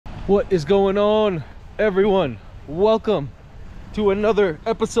What is going on, everyone? Welcome to another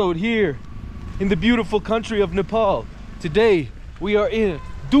episode here in the beautiful country of Nepal. Today we are in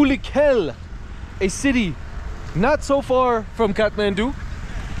Dhulikhel, a city not so far from Kathmandu,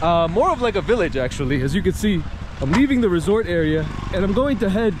 more of like a village actually. As you can see, I'm leaving the resort area and I'm going to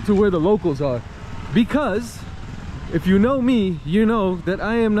head to where the locals are, because if you know me, you know that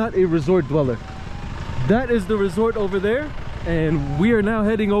I am not a resort dweller. That is the resort over there, and we are now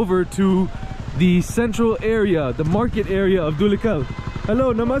heading over to the central area, the market area of Dhulikhel.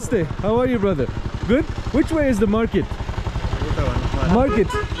 Hello, namaste. How are you, brother? Good? Which way is the market? Market,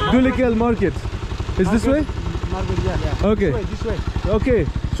 Dhulikhel market. Is this way? Market, yeah. Okay. This way. Okay,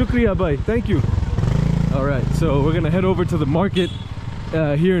 shukriya bhai, thank you. All right, so we're gonna head over to the market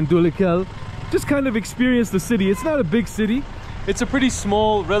here in Dhulikhel. Just kind of experience the city. It's not a big city. It's a pretty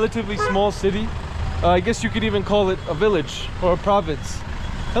small, relatively small city. I guess you could even call it a village or a province.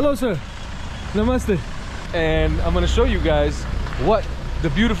 Hello, sir. Namaste. And I'm gonna show you guys what the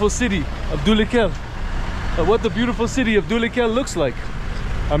beautiful city of Dhulikhel, looks like.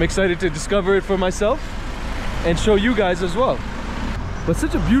 I'm excited to discover it for myself and show you guys as well. But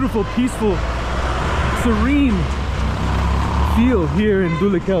such a beautiful, peaceful, serene feel here in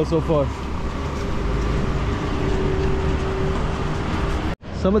Dhulikhel so far.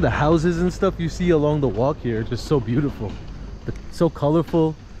 Some of the houses and stuff you see along the walk here are just so beautiful, so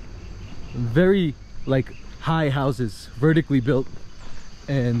colorful, very like high houses, vertically built,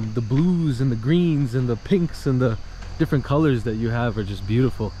 and the blues and the greens and the pinks and the different colors that you have are just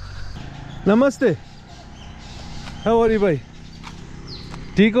beautiful. Namaste. How are you, bhai?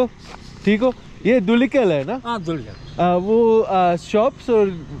 Tiko? Tiko? Yeah, Dhulikhel hai na? हाँ, Dhulikhel. वो shops or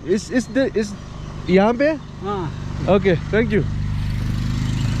is यहाँ पे? हाँ. Okay, thank you.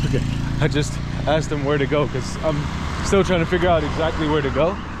 Okay, I just asked him where to go because I'm still trying to figure out exactly where to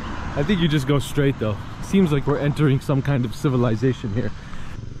go. I think you just go straight though. Seems like we're entering some kind of civilization here.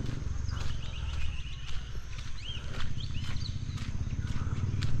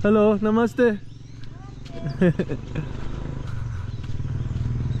 Hello, namaste.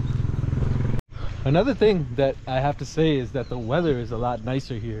 Another thing that I have to say is that the weather is a lot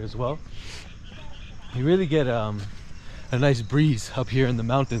nicer here as well. You really get a nice breeze up here in the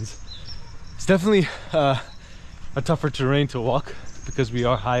mountains. It's definitely a tougher terrain to walk because we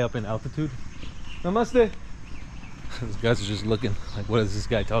are high up in altitude. Namaste. These guys are just looking like, what is this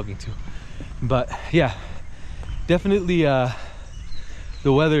guy talking to? But yeah, definitely the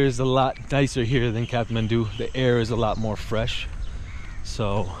weather is a lot nicer here than Kathmandu. The air is a lot more fresh.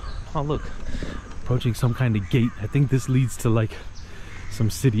 So, oh look, approaching some kind of gate. I think this leads to like some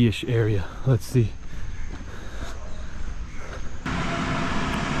city-ish area. Let's see.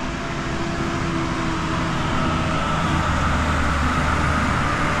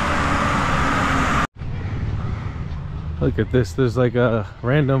 Look at this, there's like a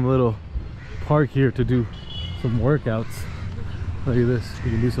random little park here to do some workouts. Look at this, you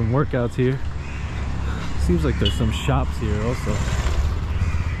can do some workouts here. Seems like there's some shops here also.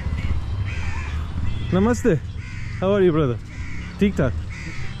 Namaste. How are you, brother? Tik tak.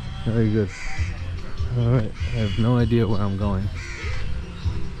 Very good. Alright, I have no idea where I'm going.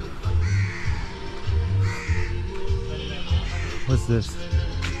 What's this?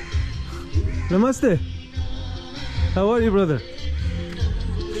 Namaste. How are you, brother?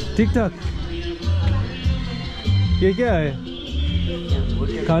 Tik tak. ये क्या है?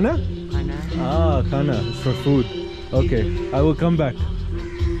 Khana? Khana. Ah, khana. It's for food. Okay, I will come back.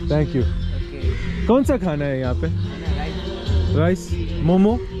 Thank you. Okay. कौन सा खाना है यहाँ पे? Rice,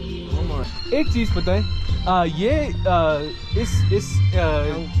 momo. Momo. एक चीज बताएं,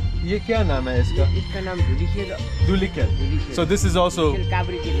 ये क्या नाम है इसका? इसका नाम Dhulikhel. Dhulikhel. So this is also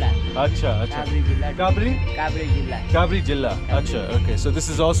Kabri Jilla. अच्छा. Kabri Jilla. Kabri Jilla. Kabri Jilla. Acha. Okay, so this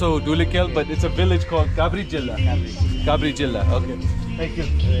is also Dhulikhel, but it's a village called Kabri Jilla. Kabri Jilla. Okay. Thank you.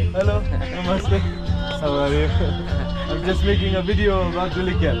 Hello. Namaste. How are you? I'm just making a video about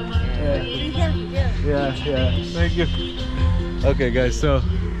Dhulikhel. Yeah. Thank you. Okay, guys. So,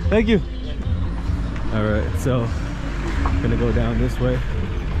 thank you. All right. So, I'm gonna go down this way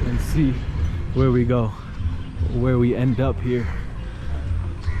and see where we go, where we end up here.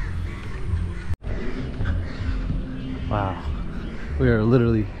 Wow, we are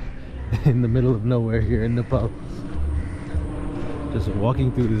literally in the middle of nowhere here in Nepal, just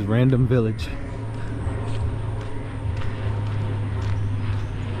walking through this random village.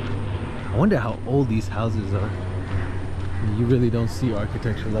 I wonder how old these houses are. You really don't see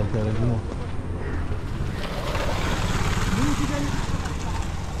architecture like that anymore.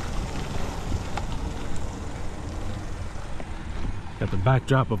 Got the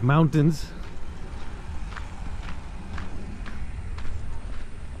backdrop of mountains.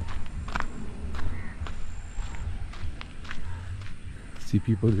 See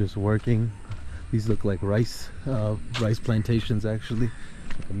people just working. These look like rice plantations actually.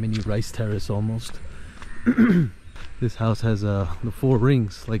 Like a mini rice terrace almost. This house has the 4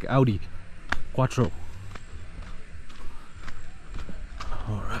 rings like Audi Quattro.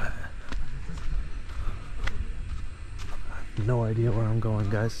 Alright. No idea where I'm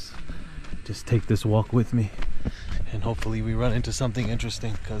going, guys. Just take this walk with me and hopefully we run into something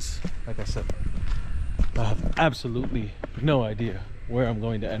interesting, because like I said, I have absolutely no idea where I'm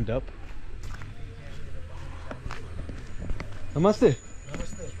going to end up. Namaste.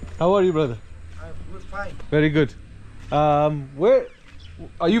 Namaste. How are you, brother? I'm good, fine. Very good. Where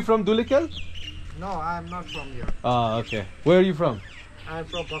are you from? Dhulikel? No, I'm not from here. Ah, okay. Where are you from? I'm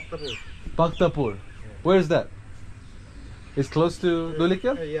from Bhaktapur. Bhaktapur. Where is that? It's close to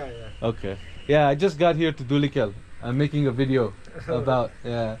Dhulikel? Yeah. Okay. Yeah, I just got here to Dhulikel. I'm making a video about,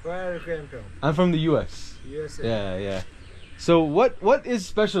 yeah. Where you came from? I'm from the US. USA. Yeah. So what is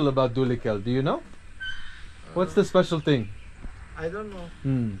special about Dhulikel? Do you know? What's the special thing? I don't know.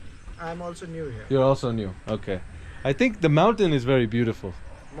 I'm also new here. You're also new. Okay. I think the mountain is very beautiful.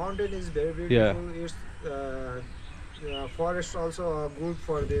 Mountain is very beautiful. Yeah. It's forest also are good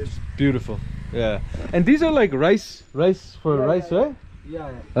for this. Beautiful. Yeah. And these are like rice for rice, right?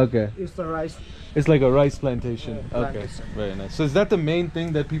 Yeah. Okay. It's the rice. It's like a rice plantation. Yeah, Okay. plantation. Very nice. So is that the main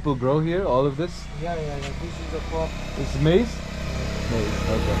thing that people grow here? All of this? Yeah. This is the crop. It's maize? Maize.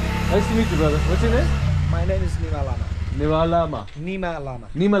 Okay. Nice to meet you, brother. What's your name? My name is Nima Lama. Nimalama. Nima Lama.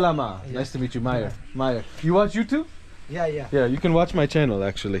 Nimalama. Yeah. Nice to meet you, Myer. Myer. You watch YouTube? Yeah. Yeah, you can watch my channel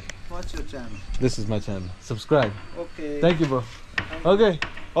actually. What's your channel? This is my channel. Subscribe. Okay. Thank you, bro. Okay.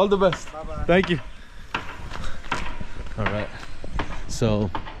 All the best. Bye-bye. Thank you. All right. So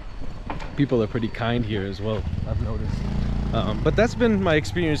people are pretty kind here as well, I've noticed. But that's been my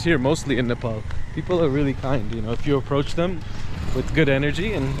experience here, mostly in Nepal. People are really kind. You know, if you approach them with good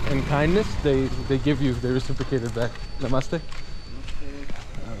energy and kindness, they reciprocate it back. Namaste. Okay.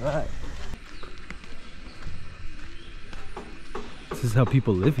 All right. This is how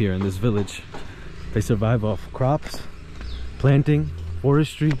people live here in this village. They survive off crops, planting,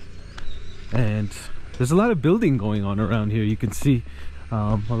 forestry, and there's a lot of building going on around here. You can see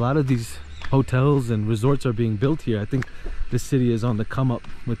a lot of these hotels and resorts are being built here. I think this city is on the come up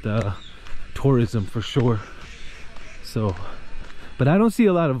with tourism for sure. So, but I don't see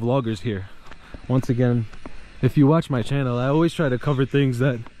a lot of vloggers here. Once again, if you watch my channel, I always try to cover things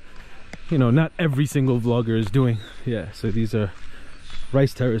that, you know, not every single vlogger is doing. Yeah, so these are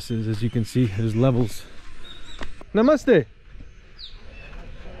rice terraces, as you can see. There's levels. Namaste.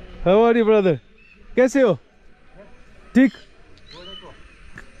 How are you, brother? कैसे हो? ठीक?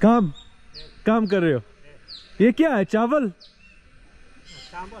 काम कर रहे हो? ये क्या है? चावल?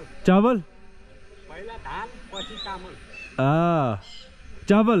 चावल? पहला धान पछि चामल.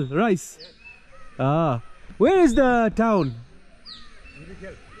 Chaval, rice. Where is the town?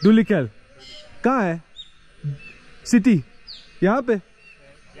 Dhulikel. कहाँ है? City. यहाँ पे?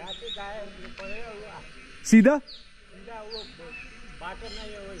 सीधा?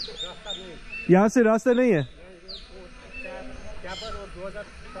 यहाँ से रास्ता नहीं है?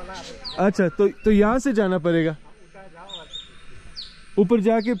 अच्छा, तो यहाँ से जाना पड़ेगा. ऊपर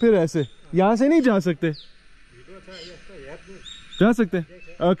जाके फिर ऐसे. यहाँ से नहीं जा सकते. जा सकते.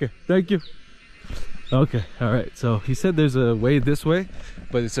 Okay, thank you. Okay, all right. So he said there's a way this way,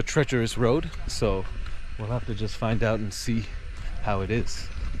 but it's a treacherous road, so we'll have to just find out and see how it is.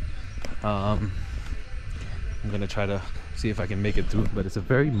 I'm gonna try to see if I can make it through, but it's a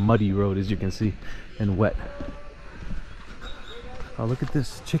very muddy road, as you can see, and wet. Oh, look at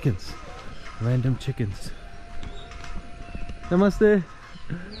this, chickens, random chickens. Namaste.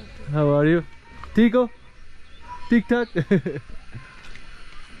 How are you? Tiko? Tik tak.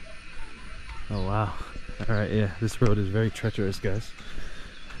 Oh wow. All right, yeah, this road is very treacherous, guys.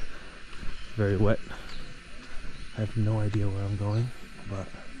 Very wet. I have no idea where I'm going, but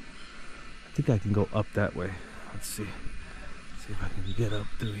I think I can go up that way. Let's see. See if I can get up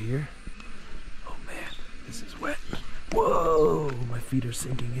through here. Oh man, this is wet. Whoa, my feet are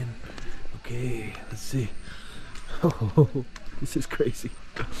sinking in. Okay, let's see. Oh, this is crazy.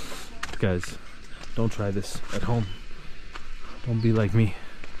 Guys, don't try this at home. Don't be like me.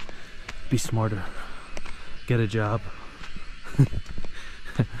 Be smarter. Get a job.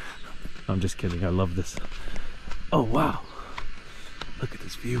 I'm just kidding. I love this. Oh wow, look at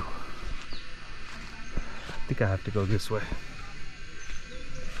this view. I think I have to go this way.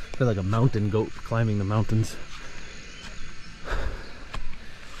 I feel like a mountain goat climbing the mountains.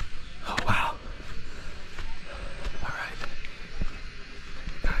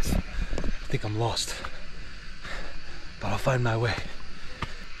 think I'm lost, but I'll find my way.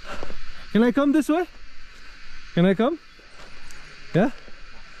 Can I come this way? Can I come? Yeah?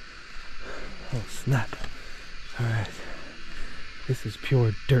 Oh snap. Alright. This is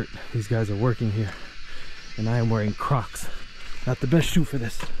pure dirt. These guys are working here. And I am wearing Crocs. Not the best shoe for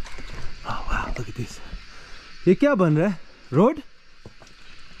this. Oh wow, look at these. Ye kya ban raha hai? Road?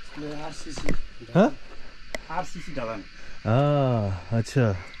 Huh? RCC Dhawan. Ah,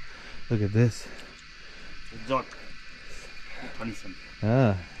 acha. Look at this. Jot.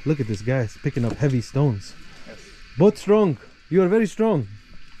 Ah, look at this guy picking up heavy stones. Yes. Both strong. You are very strong.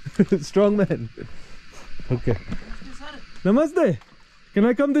 Strong man. Okay. Namaste. Can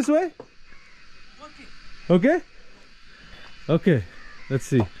I come this way? Okay. Okay. Let's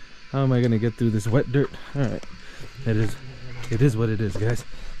see. How am I gonna get through this wet dirt? All right. It is what it is, guys.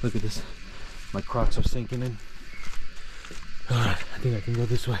 Look at this. My Crocs are sinking in. All right. I think I can go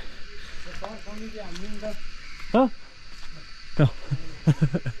this way. Huh? No.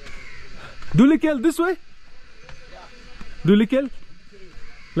 Dhulikel, this way? Dhulikel?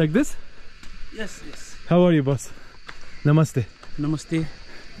 Like this? Yes, yes. How are you, boss? Namaste. Namaste.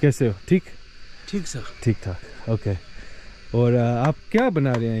 कैसे हो? ठीक? ठीक sir. ठीक ठाक. Okay. और आप क्या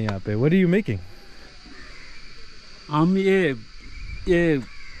बना रहे हैं यहाँ पे? What are you making? हम ये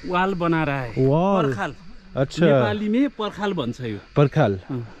वाल बना रहा है. Wall. पर्खाल. अच्छा. नेपाली में पर्खाल भन्छ यो. पर्खाल.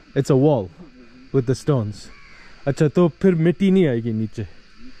 It's a wall with the stones. अच्छा, तो फिर मिट्टी नहीं आएगी नीचे?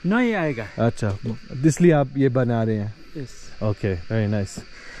 नहीं आएगा. अच्छा, इसलिए आप ये बना रहे हैं? Yes. Okay, very nice.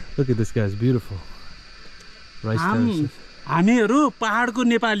 Look at this guy, it's beautiful. Rice terraces. हामीहरु पहाडको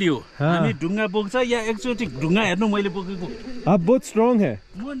नेपाली हो. हामी ढुङ्गा बोक्छ या एकचोटी ढुङ्गा हेर्नु मैले बोकेको. आप बहुत strong है.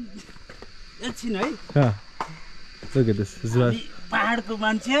 म एकछिन है. हाँ. Look at this. This is what. पहाडको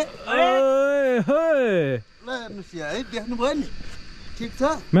मान्छे. ओए होए. ल हेर्नुस् यहाँ है, देख्नु भयो नि. ठीक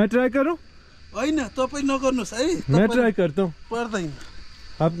छ? मैं ट्राई करूं? हैन, तपाई नगर्नुस् है. मैं ट्राई करता हूं. पर्दैन.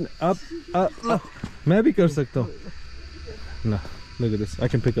 आप मैं भी कर सकता हूं. No, look at this. I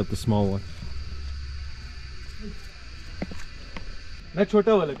can pick up the small one. मैं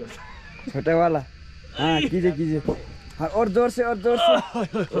छोटा वाला कर. छोटा वाला. हाँ कीजिए. हाँ और जोर से.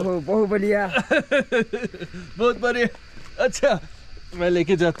 बहुत बढ़िया. बहुत बढ़िया. अच्छा, मैं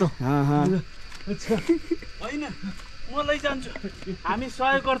लेके जाता हूँ. हाँ. अच्छा. हैन, म लैजान्छु. हामी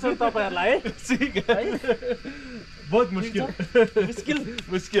सहयोग गर्छौं तपाईहरुलाई है. ठीक है. बहुत मुश्किल है.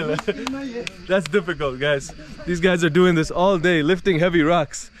 That's difficult, guys. These guys are doing this all day, lifting heavy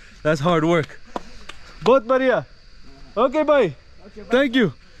rocks. That's hard work. बहुत बढ़िया. Okay, bye. Thank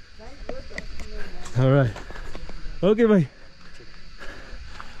you. All right. Okay, bye.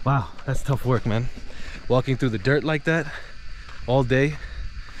 Wow, that's tough work, man. Walking through the dirt like that all day,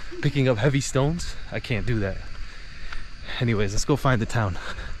 picking up heavy stones. I can't do that. Anyways, let's go find the town.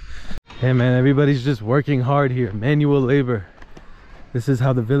 Hey man, everybody's just working hard here. Manual labor. This is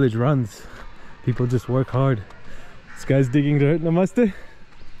how the village runs. People just work hard. This guy's digging dirt. Namaste.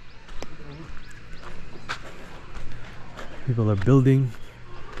 People are building.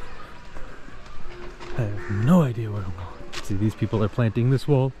 I have no idea where I'm going. See, these people are planting this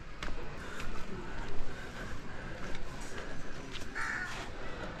wall.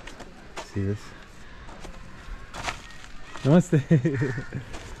 See this? Namaste.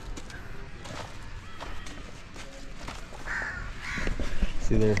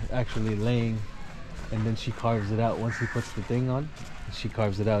 See, they're actually laying, and then she carves it out once he puts the thing on. She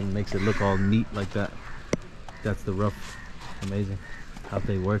carves it out and makes it look all neat like that. That's the rough. Amazing how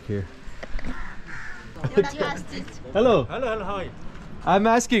they work here. Hello. Hello, how are you? I'm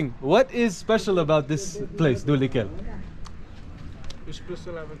asking, what is special about this place, Dhulikel?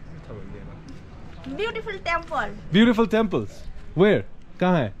 Beautiful temple. Beautiful temples. Where?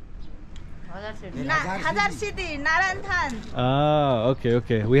 Kahan hai? Hazar City, Naranthan. Ah,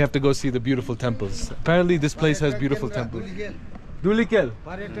 okay. We have to go see the beautiful temples. Apparently this place has beautiful temples. Dhulikel.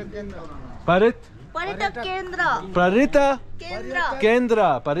 Parit? Parita Kendra. Parita Kendra.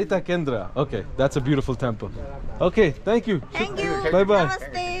 Kendra. Parita Kendra. Okay, that's a beautiful temple. Okay, thank you. Thank you. Bye bye.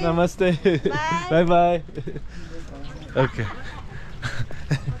 Namaste. Namaste. Bye. Bye. Okay.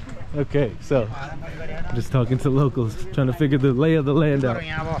 Okay, so just talking to locals, trying to figure the lay of the land out.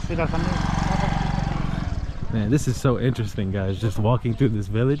 Man, this is so interesting, guys. Just walking through this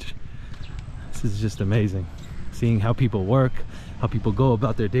village. This is just amazing. Seeing how people work, how people go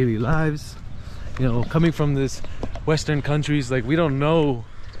about their daily lives. You know, coming from this Western countries, like we don't know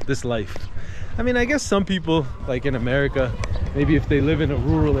this life. I mean, I guess some people, like in America, maybe if they live in a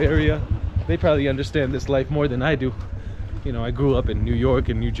rural area, they probably understand this life more than I do. You know, I grew up in New York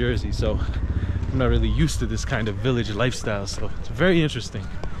and New Jersey, so I'm not really used to this kind of village lifestyle, so it's very interesting.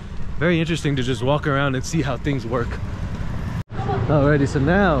 very interesting to just walk around and see how things work. Alrighty, so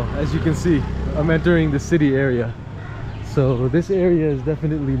now, as you can see, I'm entering the city area. So this area is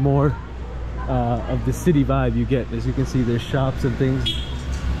definitely more of the city vibe you get. As you can see, there's shops and things.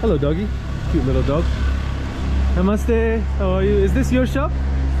 Hello, doggy. Cute little dog. Namaste. How are you? Is this your shop?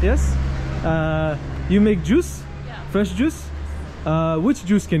 Yes? You make juice? Yeah. Fresh juice? Which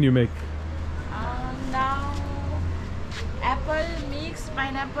juice can you make? Now, apple mix,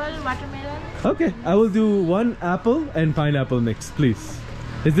 pineapple, watermelon. Okay, I will do 1 apple and pineapple mix, please.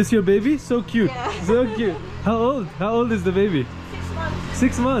 Is this your baby? So cute. Yeah. So cute. How old? How old is the baby? 6 months.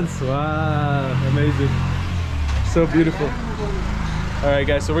 6 months. Wow, amazing. So beautiful. All right,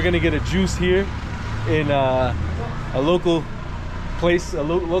 guys, so we're gonna get a juice here in a local place, a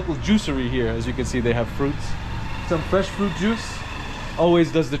local juicery here. As you can see, they have fruits. Some fresh fruit juice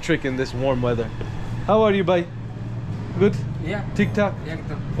always does the trick in this warm weather. How are you, bhai? Good? Yeah. Tic-tac?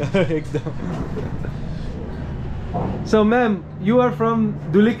 Ekdam. Ekdam. So, ma'am, you are from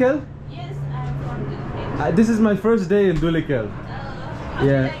Dhulikel? Yes, I'm from Dhulikhel. This is my first day in Dhulikel. How Yeah.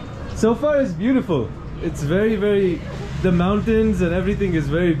 do you like? So far, it's beautiful. It's very, the mountains and everything is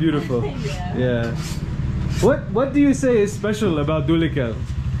very beautiful. Yeah. Yeah. What do you say is special about Dhulikel?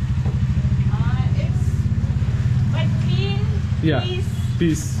 It's quite clean, Yeah. peace.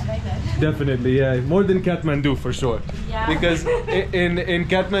 Peace. I like that. Definitely, yeah. More than Kathmandu for sure. Yeah. Because in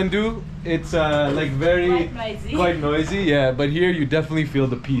Kathmandu, it's like very Quite noisy. noisy, yeah. But here you definitely feel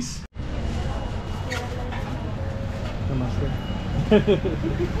the peace.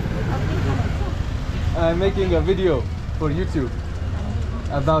 I'm making a video for YouTube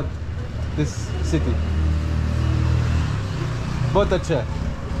about this city. बहुत अच्छा है.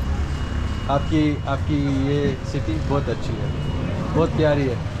 आपकी ये city बहुत अच्छी है. बहुत प्यारी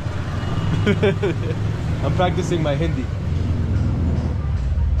है. I'm practicing my Hindi.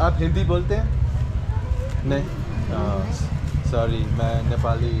 आप हिंदी बोलते हैं? नहीं. Sorry, मैं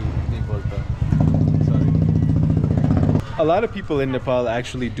नेपाली नहीं बोलता. Sorry. A lot of people in Nepal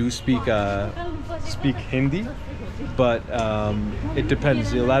actually do speak Hindi, but it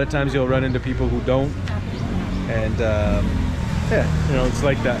depends. A lot of times you'll run into people who don't, and yeah, you know, it's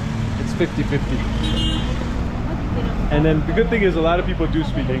like that. It's 50-50. And then the good thing is a lot of people do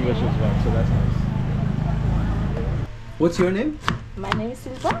speak English as well, so that's nice. What's your name? My name is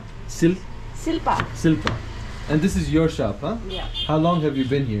Silpa. Silpa. And this is your shop, huh? Yeah. How long have you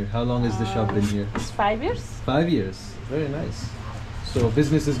been here? How long has the shop been here? It's 5 years. 5 years. Very nice. So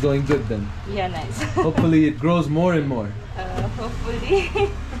business is going good then. Yeah, nice. Hopefully it grows more and more. Hopefully.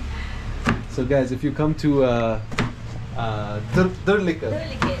 So guys, if you come to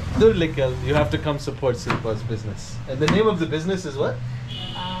Dhulikel, you have to come support Silpa's business. And the name of the business is what?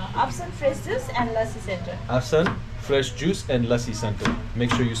 Option fresh juice and lassi center. Afsan Fresh Juice and Lassi Center.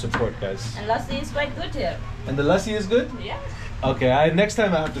 Make sure you support, guys. And lassi is quite good here. And the lassi is good? Yeah. Okay, next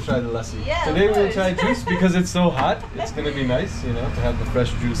time I have to try the lassi. Yeah, Today of we'll course. try juice because it's so hot. It's gonna be nice, you know, to have the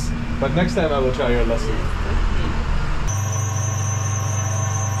fresh juice. But next time I will try your lassi.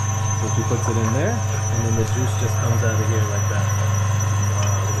 So she puts it in there, and then the juice just comes out of here like that.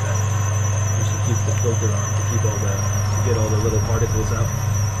 Wow, look at that. And she keeps the filter on to keep to get all the little particles out.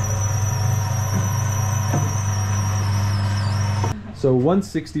 So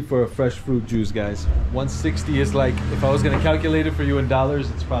 160 for a fresh fruit juice, guys. 160 is like, if I was gonna calculate it for you in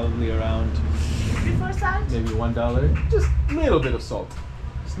dollars, it's probably around Before salt? maybe $1. Just a little bit of salt.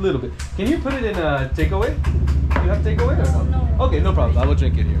 Just a little bit. Can you put it in a takeaway? You have takeaway or no? No. Okay, no problem. I will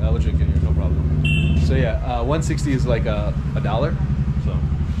drink it here. No problem. So yeah, 160 is like a dollar, so,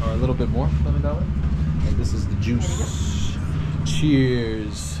 or a little bit more than $1. And this is the juice.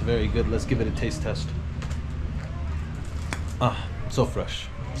 Cheers. Very good. Let's give it a taste test. Ah, so fresh,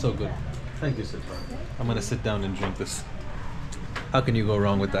 so good. Thank you, Silpa. I'm gonna sit down and drink this. How can you go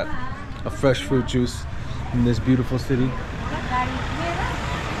wrong with that? A fresh fruit juice in this beautiful city. I'm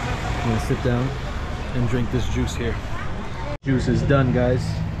gonna sit down and drink this juice here. Juice is done, guys.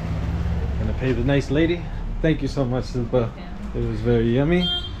 Gonna pay the nice lady. Thank you so much, Silpa. It was very yummy.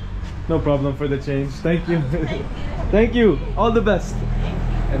 No problem for the change. Thank you. Thank you. All the best.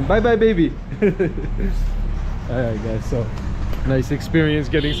 And bye bye, baby. Alright, guys, so nice experience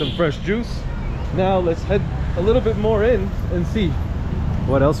getting some fresh juice. Now let's head a little bit more in and see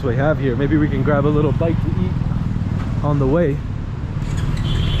what else we have here. Maybe we can grab a little bite to eat on the way.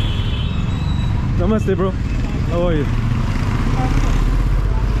 Namaste, bro. How are you?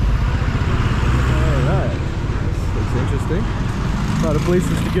 Alright, that's interesting. A lot of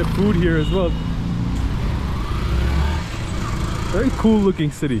places to get food here as well. Very cool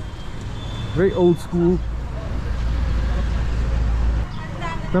looking city. Very old school.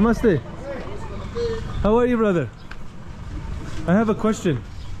 Namaste. How are you, brother? I have a question.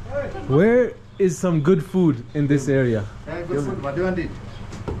 Where is some good food in this area? Good food. What do you want to eat?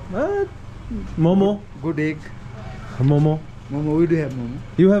 Momo. Good egg. Momo. Momo, we do have momo.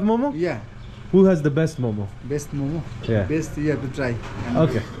 You have momo? Yeah. Who has the best momo? Best momo. Yeah. Best you have to try. And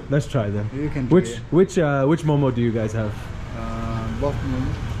Okay, let's try then. You can Which try. which momo do you guys have? Buff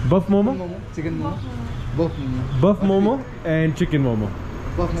momo. Buff momo? Chicken momo. Buff momo. Buff momo and chicken momo.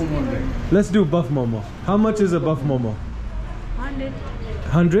 Buff momo only. Let's do buff momo. How much is a buff momo? 100.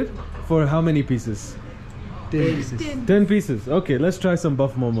 100? For how many pieces? 10 pieces. 10 pieces. Okay, let's try some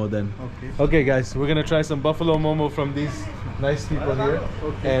buff momo then. Okay. Okay guys, we're gonna try some buffalo momo from these nice people here.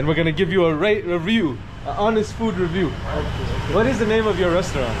 And we're gonna give you a review, an honest food review. What is the name of your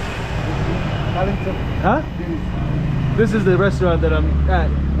restaurant? Huh? This is the restaurant that I'm at.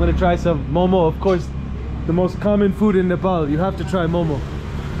 I'm gonna try some momo, of course, the most common food in Nepal. You have to try momo.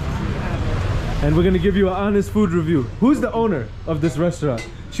 And we're gonna give you an honest food review. Who's the owner of this restaurant?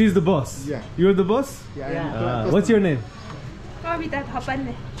 She's the boss. Yeah. You're the boss? Yeah. What's your name? Kavita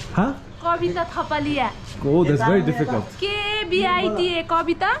Thapale. Huh? Kavita Thapalia. Oh, that's very difficult. K-B-I-T-A.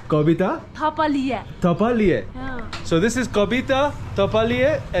 Kavita Kobita Thapalia. Tapalie. Yeah. So this is Kobita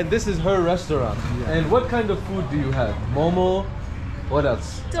Tapalie, and this is her restaurant. And what kind of food do you have? Momo. What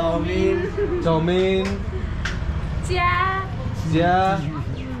else? Chow mein. Chia. Jia.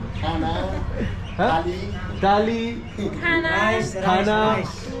 Huh? Dali. Khana.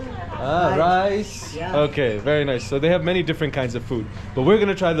 Rice. Okay, very nice. So they have many different kinds of food. But we're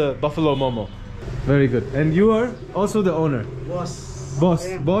gonna try the buffalo momo. Very good. And you are also the owner? Boss. Boss.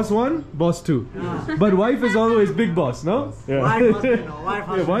 Boss 1, boss 2. But wife is always big boss, no? Yeah.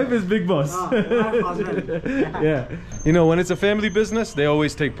 Wife is big boss. Yeah. You know, when it's a family business, they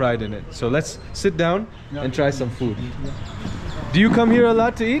always take pride in it. So let's sit down and try some food. Do you come here a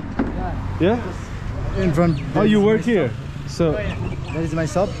lot to eat? Yeah? In front. Oh, you work here? So That is my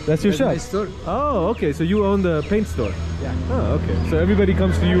shop. that's your shop? My store. Oh, okay. So you own the paint store? Yeah. Oh, okay. So everybody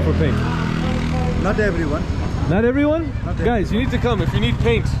comes to you for paint? Not everyone. Not everyone? Not Guys, you need to come. If you need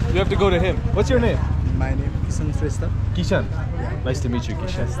paint, you have to go to him. What's your name? My name is Kisan Shrestha. Kishan. Nice to meet you,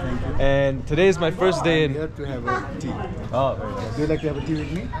 Kishan. And today is my first day I'm in... here to have a tea. Oh, very nice. Do you like to have a tea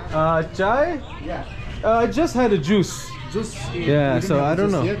with me? Chai? Yeah. I just had a juice. Juice. Yeah, We so don't have I don't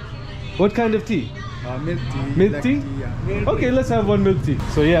juice know. yet. What kind of tea? Milk tea. Milk black tea? Yeah. Okay, let's have one milk tea.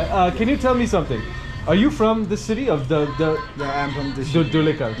 So yeah, can you tell me something? Are you from the city of the Yeah, I'm from this.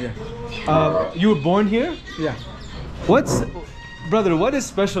 Dhulikhel? Yeah. You were born here? Yeah. Brother, what is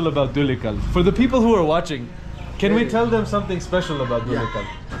special about Dhulikhel? For the people who are watching, can we tell them something special about Dhulikhel?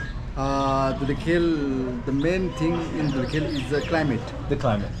 Dhulikhel, the main thing in Dhulikhel is the climate. The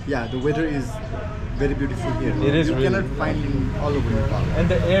climate. Yeah, the weather is very beautiful here. It is You really cannot find in all over Nepal. And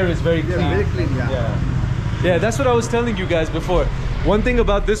the air is very Yeah, clean. very clean, yeah. Yeah, that's what I was telling you guys before. One thing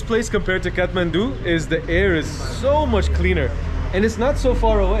about this place compared to Kathmandu is the air is so much cleaner. And it's not so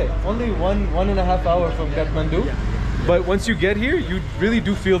far away. Only one and a half hour from Kathmandu. Yeah. But once you get here, you really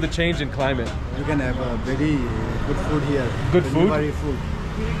do feel the change in climate. You can have a very good food here. Good The food? Newari food.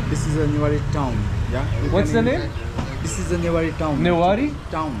 This is a Newari town. Yeah. You What's can the enjoy- name? This is a Newari town. Newari?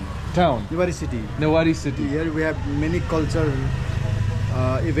 Town. Town. Newari city. Newari city. Here we have many cultural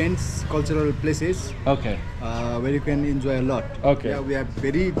events, cultural places Okay. where you can enjoy a lot. Okay. Yeah, we have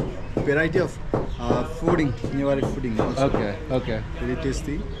very variety of fooding, Newari fooding also. Okay. Okay. Very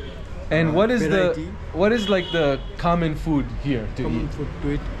tasty. And what is variety. what is like the common food here to Common eat? food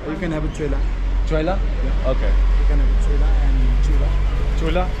to eat. You can have a chula. Choila? Yeah. Okay. You can have a chula and chula.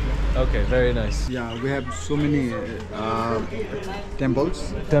 Chula? Okay, very nice. Yeah, we have so many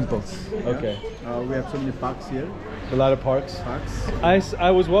temples. Temples. Okay. We have so many parks here. A lot of parks. Parks.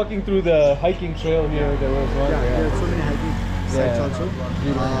 I was walking through the hiking trail here. There was one. Yeah, there are so many hiking sites Yeah. also.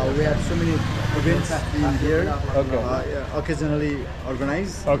 We have so many events in here. Okay. Occasionally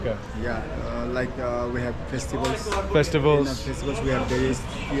organized. Okay. Yeah, we have festivals. In Festivals. festivals we have various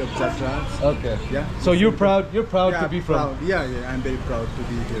of jatras. Okay. Yeah. So you're proud. You're proud Yeah, to be from. proud. Yeah, I'm very proud to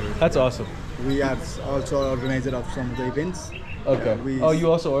be here. That's awesome. We are also organizer of some of the events. Okay. We- Oh, you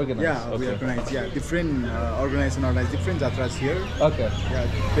also organize. Yeah, we Okay. organize. Yeah, different organize different jatras here. Okay. Yeah,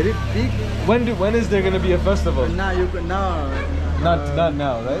 very big. When is there gonna be a festival? Now you can now. Not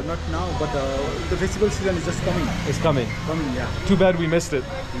now, right? Not now, but the festival season is just coming. It's coming. Yeah. Too bad we missed it.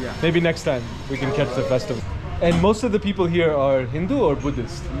 Yeah. Maybe next time we can catch the festival. And most of the people here are Hindu or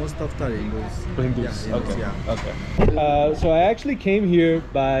Buddhist? Most of the Hindus. Hindus. Yeah, Okay. yeah. Okay. So I actually came here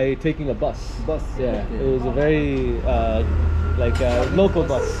by taking a bus. Bus. Yeah. Okay. It was a very local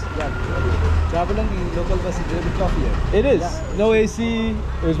bus. Yeah. traveling in local bus is a bit tough here. It is. No AC. It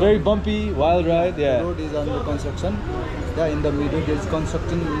was very bumpy, wild ride. The Yeah. road is under construction. Yeah, in the middle there's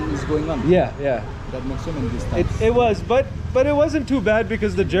construction is going on. Yeah, yeah. That makes so many distance. It was, but it wasn't too bad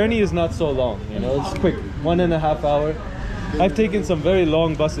because the journey is not so long. You know, it's quick, 1.5 hour. I've taken some very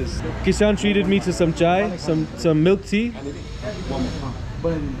long buses. Kishan treated me to some chai, some milk tea.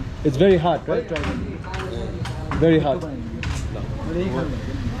 It's very hot, right? Very hot.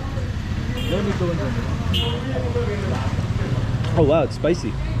 Oh wow, it's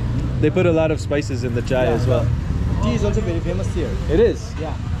spicy. They put a lot of spices in the chai as well. Tea is also very famous here. It is.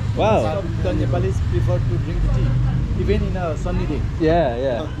 Yeah. Wow. Some of the Nepalis prefer to drink tea, even in a sunny day.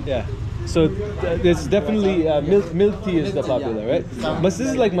 Yeah. So there's definitely milk tea is the popular, right? But this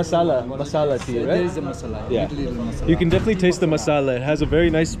is like masala tea, right? There is a masala. Yeah. Little masala. You can definitely taste the masala. It has a very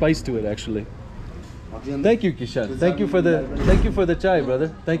nice spice to it, actually. Thank you, Kishan. Thank you for the chai, brother.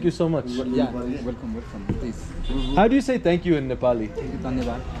 Thank you so much. Yeah. Welcome. Please. How do you say thank you in Nepali?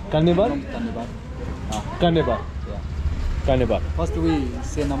 Dhanyabad. Kanebad? Dhanyabad. Kanebad. Yeah. Kanebad. First we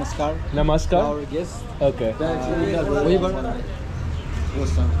say namaskar to Namaskar. our guests. Okay. Whoever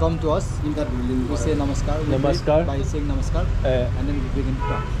come to us, we say namaskar. We Namaskar. greet by saying namaskar, and then we begin to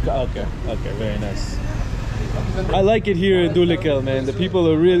talk. Okay, very nice. I like it here in Dhulikhel, man. The people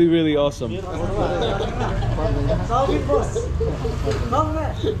are really, really awesome.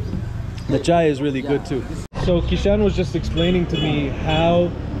 The chai is really good too. So Kishan was just explaining to me how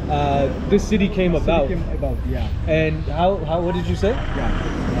this city came about. Yeah. And how what did you say?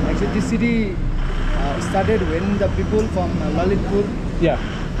 Yeah. Actually, this city started when the people from Lalitpur Yeah.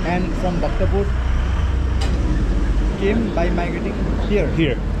 and from Bhaktapur came by migrating here.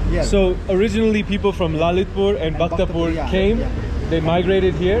 Here. Yeah. So originally people from Lalitpur and Bhaktapur yeah, came, yeah. they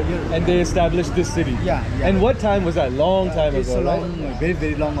migrated here and they established this city. Yeah. And what time was that? Long time It's ago, long, right? very,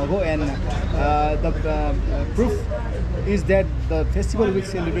 very long ago. And the proof is that the festival we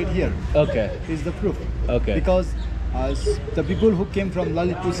celebrate here Okay. is the proof. Okay. Because the people who came from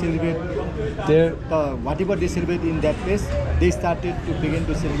Lalitpur celebrate There. whatever they celebrate in that place, they started to begin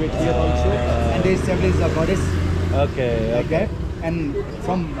to celebrate here also, and they established a goddess Okay. like that. And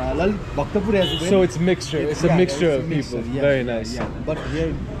from Bhaktapur as well. So it's mixture. It's a mixture it's a of mixture, people. yeah, Very yeah, nice. yeah. But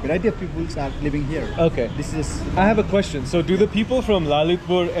here, variety of people are living here. Okay. This is I have a question. So do the people from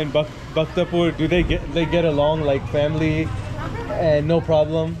Lalitpur and Bhaktapur, do they get along like family and no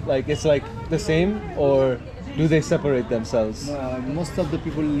problem? Like it's like the same, or do they separate themselves? most of the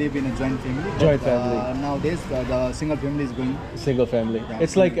people live in a joint family. Joint but, family. Nowadays, the single family is going. Single family. Yeah.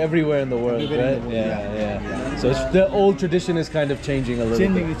 It's like everywhere in the world, Everywhere right? in the world, yeah. So it's, the old tradition is kind of changing a little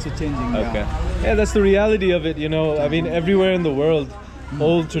Changing, bit. it's changing. Okay. Yeah, that's the reality of it, you know. I mean, everywhere in the world,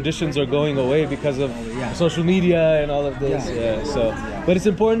 old traditions are going away because of Yeah. social media and all of this. Yeah. Yeah. So, but it's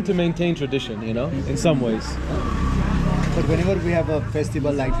important to maintain tradition, you know, in some ways. But whenever we have a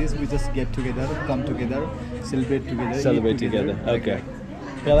festival like this, we just get together, come together, celebrate together. Celebrate eat together. like Okay.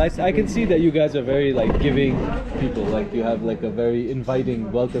 that. Well, I can see that you guys are very like giving people. Like you have like a very inviting,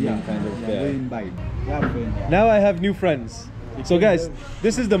 welcoming kind of. We invite. Yeah, we invite. Now I have new friends. So guys,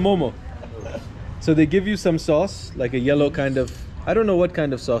 this is the momo. So they give you some sauce, like a yellow kind of. I don't know what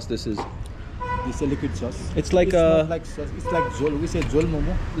kind of sauce this is. This is a liquid sauce. It's like not like sauce. It's like jol. We say jol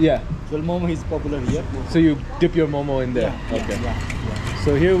momo. Yeah. Jol momo is popular here. So you dip your momo in there. Okay. Yeah.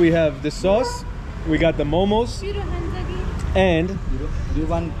 So here we have the sauce. We got the momos. And Do you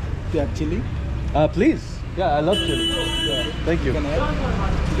want to have chili? please. Yeah, I love chili. Yeah. Thank You you. can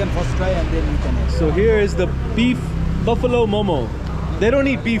add. You can first try and then you can add. So here is the beef buffalo momo. They don't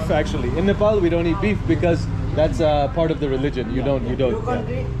eat beef actually. In Nepal we don't eat beef because that's part of the religion. You don't.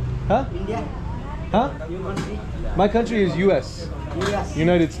 Yeah. Huh? India? Huh? My country is US. US.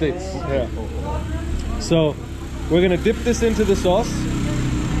 United States. Yeah. So we're gonna dip this into the sauce.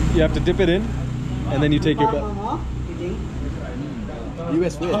 You have to dip it in, and then you take your. Eating.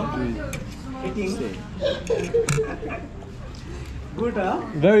 US way. Eating. Say. Good, huh?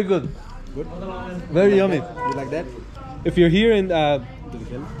 Very good. Good. Very yummy. You like that? If you're here in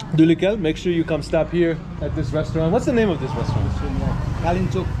Dhulikhel. Dhulikel, make sure you come stop here at this restaurant. What's the name of this restaurant?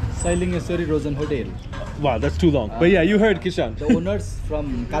 Kalinchok Sailingeshwari Rojan Hotel. Wow, that's too long. But yeah, you heard Kishan. The owners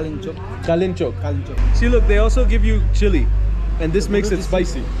from Kalinchok. Kalinchok. Kalinchok. See, look, they also give you chili, and this makes it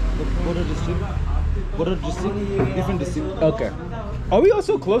spicy. The border district. Border district. Different district. Okay. Are we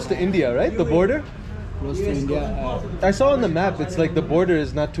also close to India, right? The border? Close to India. I saw on the map, it's like the border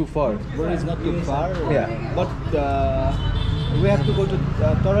is not too far. Border is not too far. Yeah. But we have to go to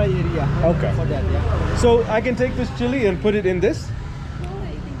Tora area. Okay. For that, yeah. So I can take this chili and put it in this?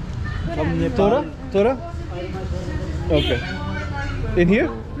 From Nepal. Tora? Tora? Okay. In here?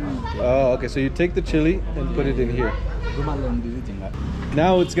 Oh, okay. So you take the chili and put it in here.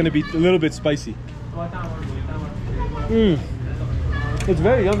 Now it's gonna be a little bit spicy. It's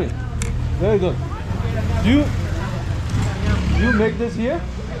very yummy. Very good. Do you make this here?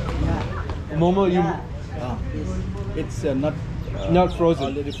 Momo, you? It's Not frozen.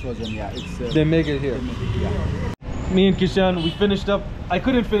 already frozen. Yeah, it's. They make it here. Me and Kishan, we finished up. I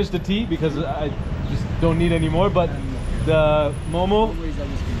couldn't finish the tea because I just don't need any more. But the momo,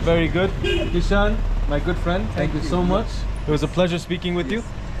 very good. Kishan, my good friend, thank you so much. It was a pleasure speaking with you.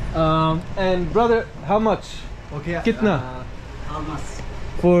 And brother, how much? Okay. Kitna? How much?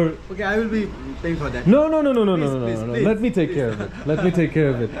 For Okay, I will be paying for that. no. Please. Let me take care of it. Let me take care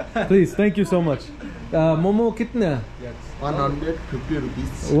of it. Please, thank you so much. Momo kitna? 150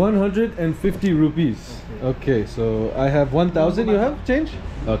 rupees. 150 rupees. Okay, so I have 1,000. You have change?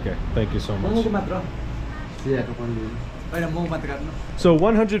 Okay, thank you so much. So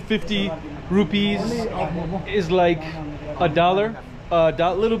 150 rupees is like $1.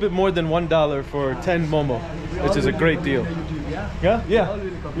 A little bit more than $1 for 10 momo, which is a great deal. Yeah, yeah.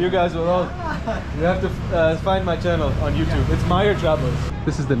 You guys will all. You have to find my channel on YouTube. It's Myer Travels.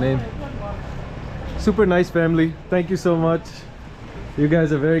 This is the name. Super nice family. Thank you so much. You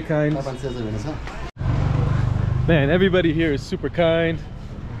guys are very kind. Man, everybody here is super kind.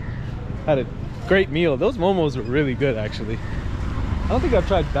 Had a great meal. Those momos were really good, actually. I don't think I've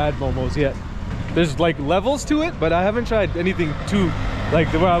tried bad momos yet. There's like levels to it, but I haven't tried anything too like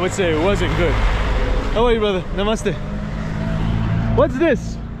where I would say it wasn't good. How are you, brother? Namaste. What's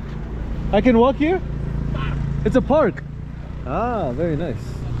this? I can walk here? It's a park. Ah, very nice.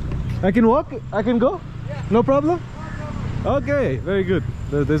 I can walk? I can go? No problem? Okay, very good.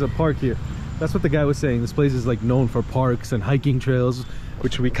 There's a park here. That's what the guy was saying. This place is like known for parks and hiking trails,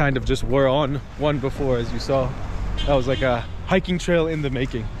 which we kind of just were on one before, as you saw. That was like a hiking trail in the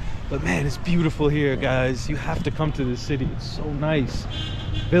making. But man, it's beautiful here, guys. You have to come to this city. It's so nice.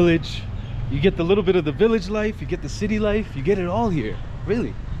 Village. You get the little bit of the village life, you get the city life, you get it all here.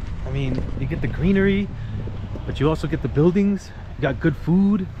 Really. I mean, you get the greenery, but you also get the buildings. You got good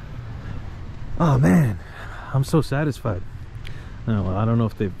food. Oh man, I'm so satisfied. No, I don't know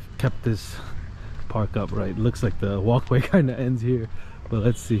if they've kept this park up right. It looks like the walkway kind of ends here, but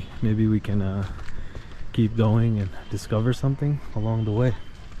let's see. Maybe we can keep going and discover something along the way.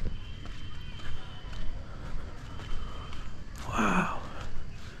 Wow.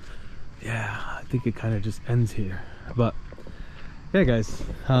 Yeah, I think it kind of just ends here. But yeah, guys,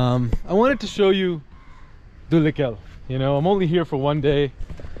 I wanted to show you Dhulikel. You know, I'm only here for one day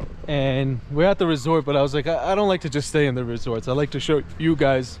and we're at the resort, but I was like, I don't like to just stay in the resorts. I like to show you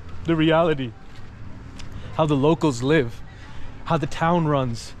guys the reality, how the locals live, how the town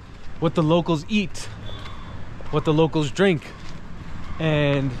runs, what the locals eat, what the locals drink,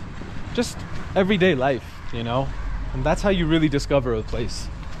 and just everyday life, you know. And that's how you really discover a place,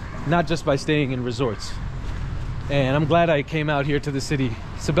 not just by staying in resorts. And I'm glad I came out here to the city.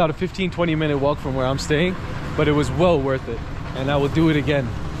 It's about a 15-20 minute walk from where I'm staying, but it was well worth it, and I will do it again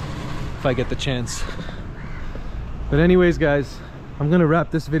if I get the chance. But anyways, guys, I'm gonna wrap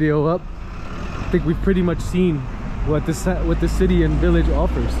this video up. I think we've pretty much seen what the city and village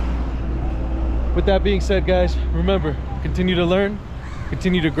offers. With that being said, guys, remember, continue to learn,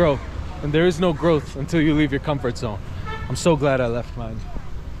 continue to grow, and there is no growth until you leave your comfort zone. I'm so glad I left mine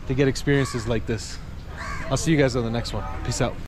to get experiences like this. I'll see you guys on the next one. Peace out.